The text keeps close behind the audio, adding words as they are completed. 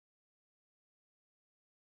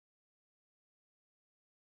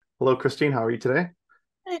Hello, Christine. How are you today?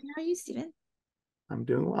 Good. How are you, Steven? I'm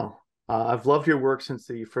doing well. I've loved your work since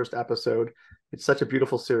the first episode. It's such a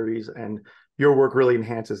beautiful series, and your work really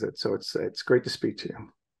enhances it. So it's great to speak to you.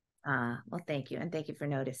 Well, thank you, and thank you for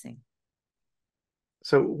noticing.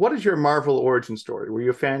 So, what is your Marvel origin story? Were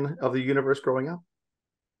you a fan of the universe growing up?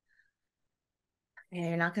 Yeah,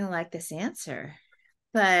 you're not going to like this answer,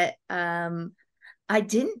 but I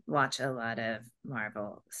didn't watch a lot of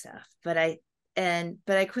Marvel stuff, but I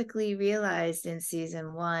quickly realized in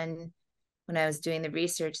season one when I was doing the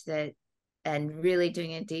research that and really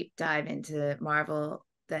doing a deep dive into Marvel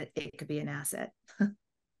that it could be an asset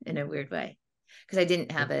in a weird way because I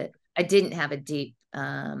didn't have a deep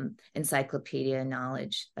encyclopedia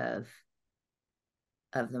knowledge of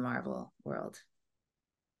the Marvel world.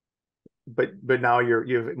 But now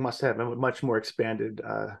you must have a much more expanded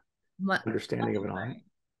Much, understanding of it all, right?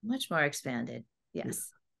 much more expanded.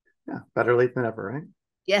 Yes. Yeah, better late than ever, right?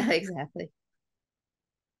 Yeah, exactly.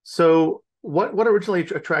 So, what originally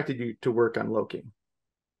attracted you to work on Loki?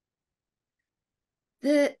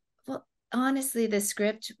 The well, honestly, the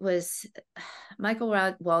script was Michael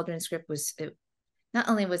Waldron's script was not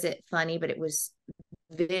only was it funny, but it was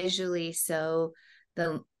visually so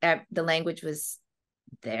the language was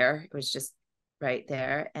there. It was just right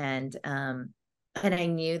there, and I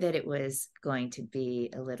knew that it was going to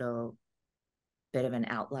be a little bit of an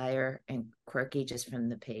outlier and quirky just from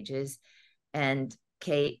the pages. And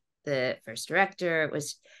Kate, the first director,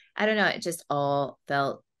 was, I don't know, it just all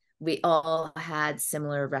felt, we all had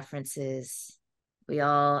similar references. We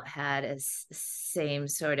all had a same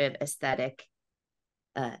sort of aesthetic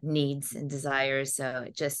needs and desires. So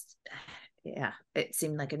it just, yeah, it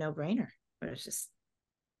seemed like a no brainer. It was just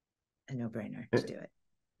a no brainer to do it.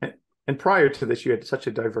 And prior to this, you had such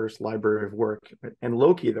a diverse library of work. And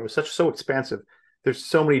Loki, that was so expansive. There's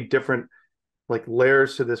so many different like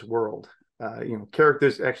layers to this world.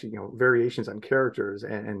 Characters actually, variations on characters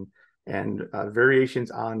and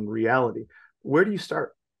variations on reality. Where do you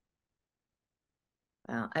start?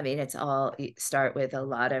 Well, I mean, it's all you start with a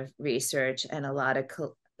lot of research and a lot of,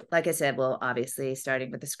 like I said, well, obviously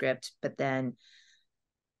starting with the script, but then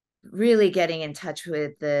really getting in touch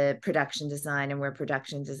with the production design and where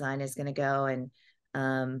production design is going to go,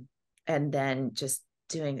 and then just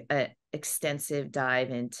doing an extensive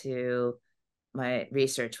dive into my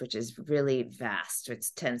research, which is really vast,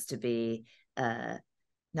 which tends to be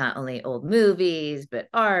not only old movies, but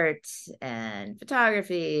art and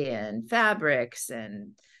photography and fabrics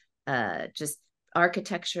and just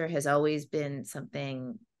architecture has always been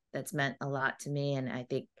something that's meant a lot to me. And I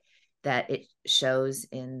think that it shows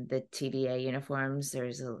in the TVA uniforms.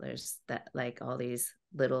 There's that like all these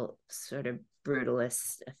little sort of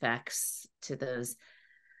brutalist effects to those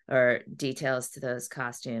or details to those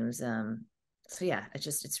costumes. So yeah,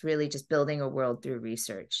 it's really just building a world through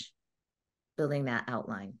research, building that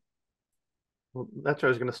outline. Well, that's what I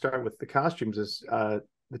was going to start with. The costumes is the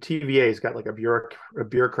TVA's got like a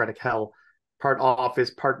bureaucratic hell, part office,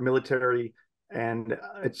 part military, and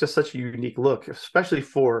it's just such a unique look, especially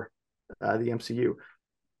for the MCU.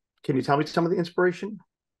 Can you tell me some of the inspiration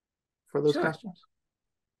for those Sure. costumes?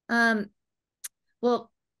 Um,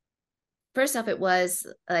 well, first off, it was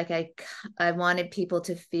like I wanted people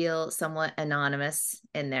to feel somewhat anonymous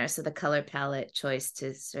in there, so the color palette choice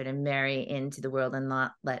to sort of marry into the world and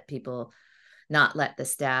not let the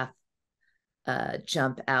staff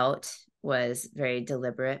jump out was very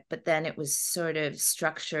deliberate. But then it was sort of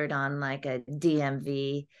structured on like a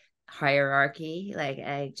DMV hierarchy. Like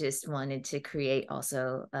I just wanted to create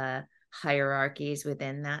also hierarchies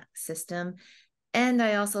within that system. And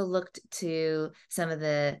I also looked to some of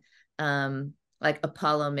the like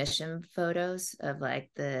Apollo mission photos of like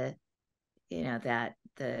that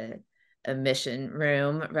the a mission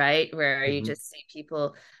room, right? Where you Mm-hmm. just see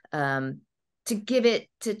people to give it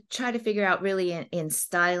to try to figure out really in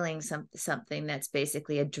styling something that's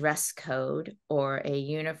basically a dress code or a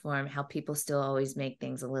uniform, how people still always make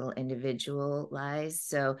things a little individualized.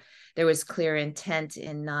 So there was clear intent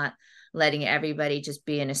in not letting everybody just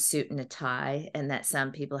be in a suit and a tie, and that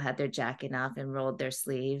some people had their jacket off and rolled their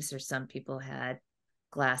sleeves, or some people had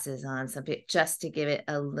glasses on, some people, just to give it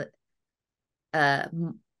uh,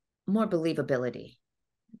 more believability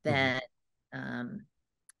Mm-hmm. than um,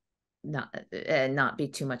 not be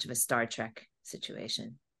too much of a Star Trek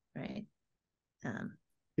situation, right? Um,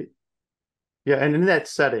 Yeah, and in that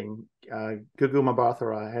setting, Gugu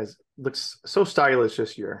Mbatha looks so stylish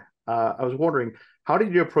this year. I was wondering, how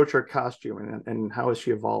did you approach her costume, and how has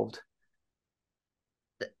she evolved?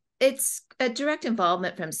 it's a direct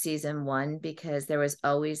involvement from season one, because there was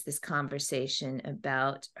always this conversation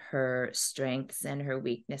about her strengths and her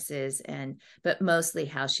weaknesses, but mostly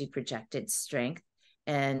how she projected strength.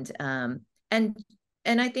 And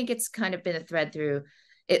and I think it's kind of been a thread through,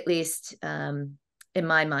 at least in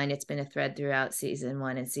my mind, it's been a thread throughout season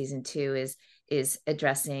one and season two, is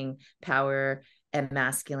addressing power and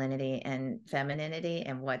masculinity and femininity,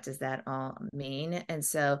 and what does that all mean. And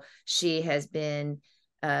so she has been,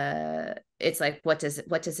 it's like, what does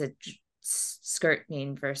a skirt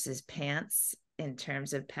mean versus pants in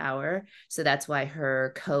terms of power? So that's why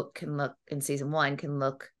her coat can look, in season one, can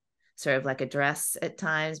look sort of like a dress at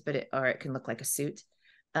times, but it can look like a suit.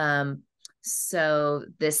 So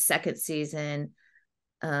this second season,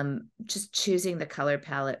 just choosing the color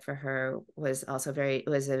palette for her was also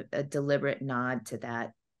a deliberate nod to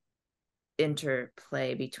that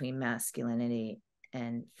interplay between masculinity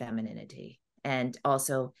and femininity, and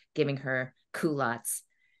also giving her culottes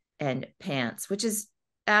and pants, which is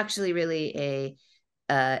actually really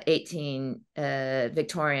a 18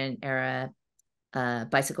 Victorian era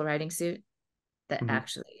bicycle riding suit that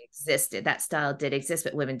actually existed. That style did exist,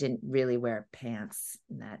 but women didn't really wear pants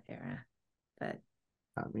in that era. But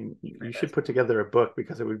I mean, you should put together a book,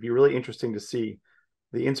 because it would be really interesting to see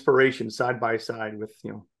the inspiration side by side with,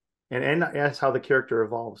 and that's how the character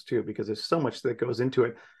evolves too, because there's so much that goes into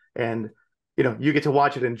it. And, you get to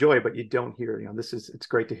watch it, enjoy, but you don't hear, it's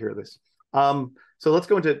great to hear this. So let's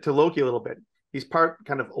go into Loki a little bit. He's part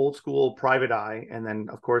kind of old school private eye, and then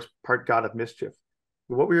of course part god of mischief.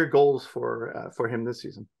 What were your goals for him this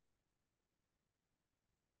season?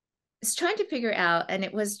 I was trying to figure out, and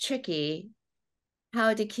it was tricky,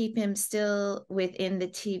 how to keep him still within the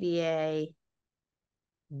TVA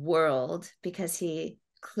world, because he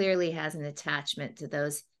clearly has an attachment to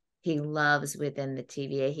those he loves within the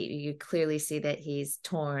TVA. You clearly see that he's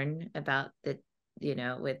torn about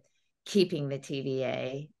with keeping the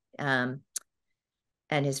TVA, and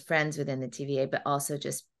his friends within the TVA, but also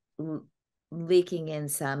just leaking in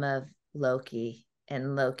some of Loki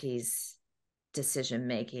and Loki's decision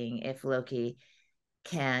making. If Loki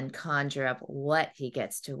can conjure up what he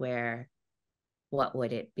gets to wear, what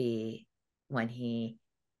would it be when he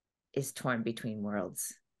is torn between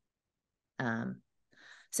worlds?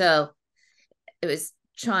 So it was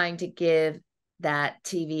trying to give that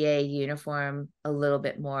TVA uniform a little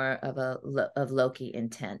bit more of Loki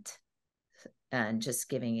intent, and just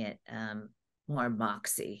giving it more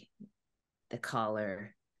moxie. The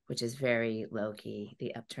collar, which is very Loki,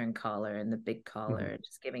 the upturned collar and the big collar,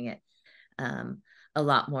 just giving it a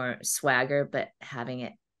lot more swagger, but having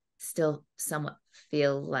it still somewhat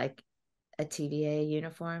feel like a TVA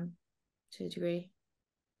uniform to a degree.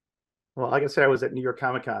 Well, like I said, I was at New York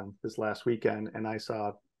Comic Con this last weekend, and I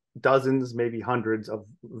saw dozens, maybe hundreds of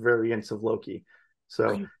variants of Loki.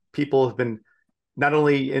 So people have been not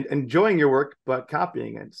only enjoying your work, but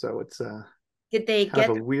copying it. So it's did they kind get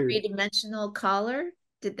of a the weird. three-dimensional collar?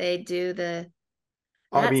 Did they do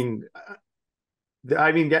I mean,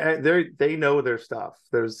 they know their stuff.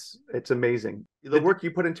 It's amazing. The work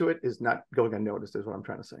you put into it is not going unnoticed, is what I'm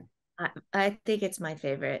trying to say. I think it's my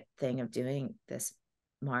favorite thing of doing this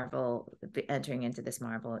entering into this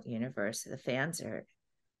Marvel universe. The fans are,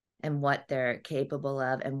 and what they're capable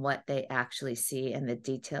of, and what they actually see, and the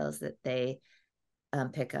details that they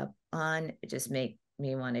pick up on, it just make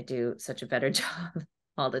me want to do such a better job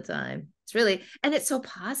all the time. It's really, and it's so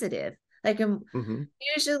positive. Like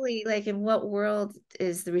usually, like, in what world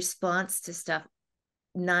is the response to stuff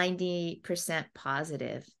 90%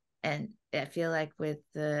 positive? And I feel like with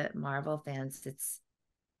the Marvel fans, it's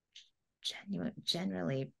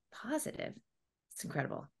generally positive. It's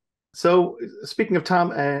incredible. So speaking of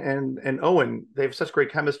Tom and Owen, they have such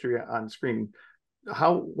great chemistry on screen.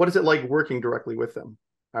 What is it like working directly with them?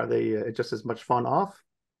 Are they just as much fun off,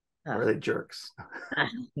 or are they jerks?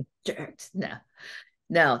 Jerks?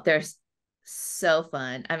 No, they're so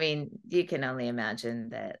fun. I mean, you can only imagine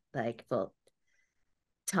that, like, well,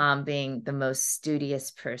 Tom being the most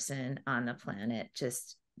studious person on the planet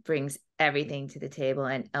just brings everything to the table,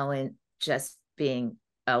 and Owen just being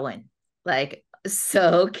Owen, like,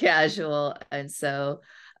 so casual, and so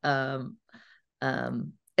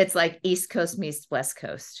it's like East Coast meets West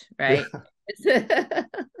Coast, right? Yeah.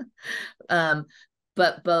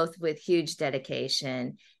 But both with huge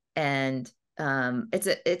dedication, and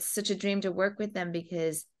it's such a dream to work with them,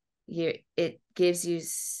 because it gives you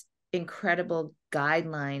incredible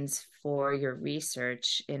guidelines for your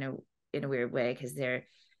research in a weird way, because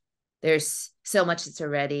there's so much that's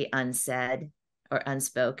already unsaid or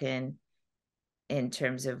unspoken in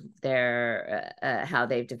terms of their how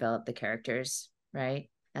they've developed the characters, right?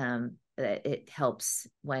 It helps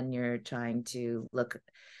when you're trying to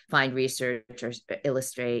find research or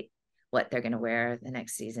illustrate what they're going to wear the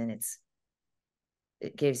next season.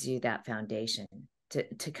 It gives you that foundation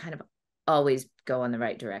to kind of always go in the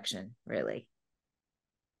right direction, really.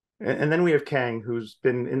 And then we have Kang, who's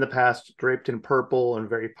been in the past draped in purple and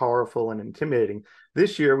very powerful and intimidating.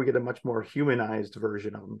 This year, we get a much more humanized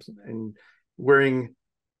version of him and wearing,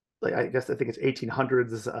 like, I think it's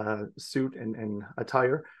 1800s suit and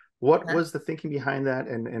attire. What was the thinking behind that,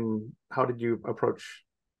 and how did you approach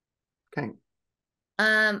Kang?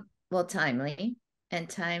 Well, Timely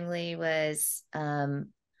was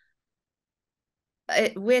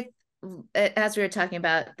with as we were talking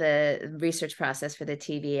about the research process for the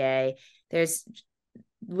TVA, there's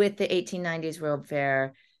with the 1890s World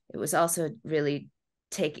Fair, it was also really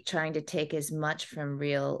trying to take as much from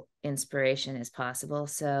real inspiration as possible.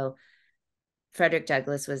 So Frederick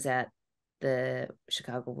Douglass was at the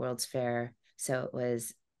Chicago World's Fair, so it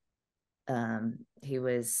was he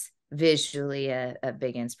was visually a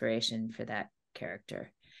big inspiration for that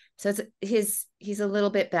character. So he's a little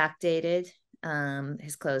bit backdated.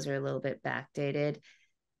 His clothes are a little bit backdated,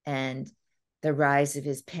 and the rise of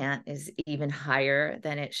his pant is even higher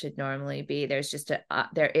than it should normally be. There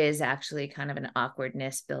is actually kind of an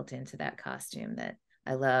awkwardness built into that costume that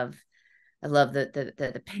I love. I love that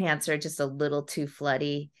the pants are just a little too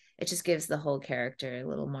floody. It just gives the whole character a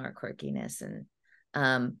little more quirkiness. And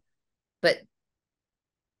but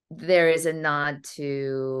there is a nod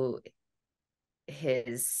to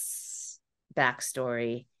his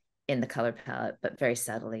backstory in the color palette, but very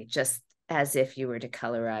subtly, just as if you were to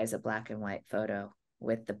colorize a black and white photo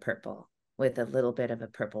with the purple, with a little bit of a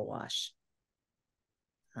purple wash.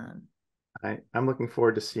 I'm looking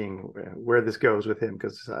forward to seeing where this goes with him,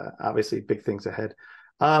 because obviously big things ahead.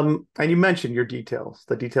 And you mentioned your details,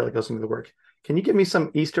 the detail that goes into the work. Can you give me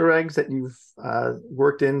some Easter eggs that you've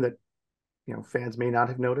worked in that fans may not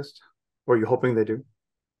have noticed, or are you hoping they do?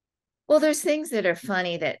 Well, there's things that are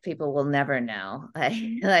funny that people will never know.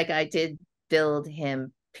 Like I did build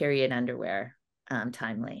him period underwear,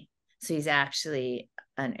 Timely. So he's actually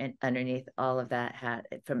underneath all of that hat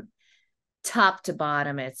from top to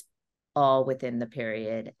bottom. It's all within the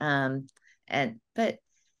period. But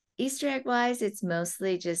Easter egg wise, it's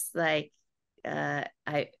mostly just like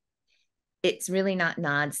it's really not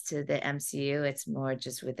nods to the MCU. It's more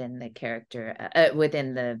just within the character,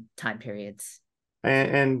 within the time periods.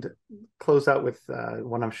 And close out with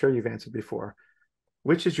one I'm sure you've answered before.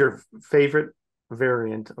 Which is your favorite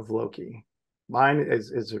variant of Loki? Mine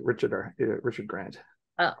is Richard Grant.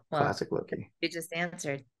 Oh, well, Classic Loki. you just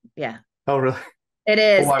answered. Yeah. Oh, really? It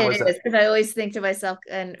is. Why was It that? is. Because I always think to myself,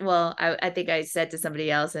 and well, I think I said to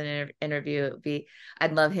somebody else in an interview, it would be,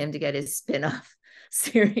 I'd love him to get his spin-off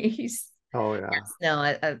series. Oh yeah. Yes. No,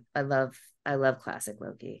 I love classic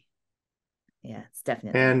Loki. Yeah, it's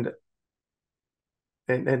definitely.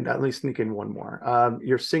 And at least sneak in one more.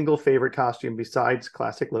 Your single favorite costume besides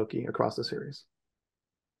classic Loki across the series.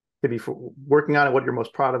 Could be for working on it, what you're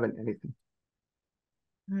most proud of, and anything.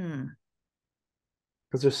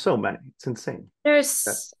 Because there's so many. It's insane. There's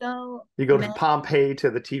Yeah. so You go many. to Pompeii, to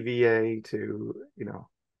the TVA, to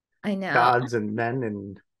I know. gods and men,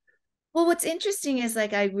 and Well, what's interesting is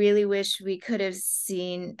like I really wish we could have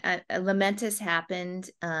seen Lamentus happened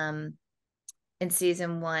in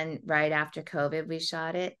season 1 right after COVID. We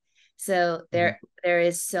shot it, so there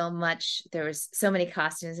is so much. There was so many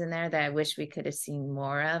costumes in there that I wish we could have seen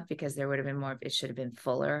more of, because there would have been more. It should have been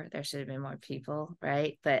fuller. There should have been more people,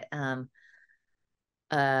 right? But I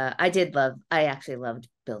actually loved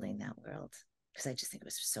building that world, because I just think it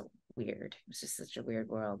was so weird. It was just such a weird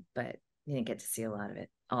world, but you didn't get to see a lot of it,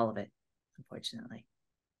 all of it, unfortunately.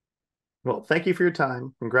 well, thank you for your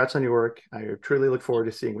time. Congrats on your work. I truly look forward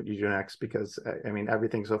to seeing what you do next, because I mean,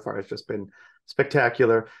 everything so far has just been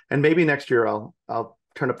spectacular. And maybe next year I'll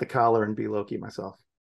turn up the collar and be Loki myself.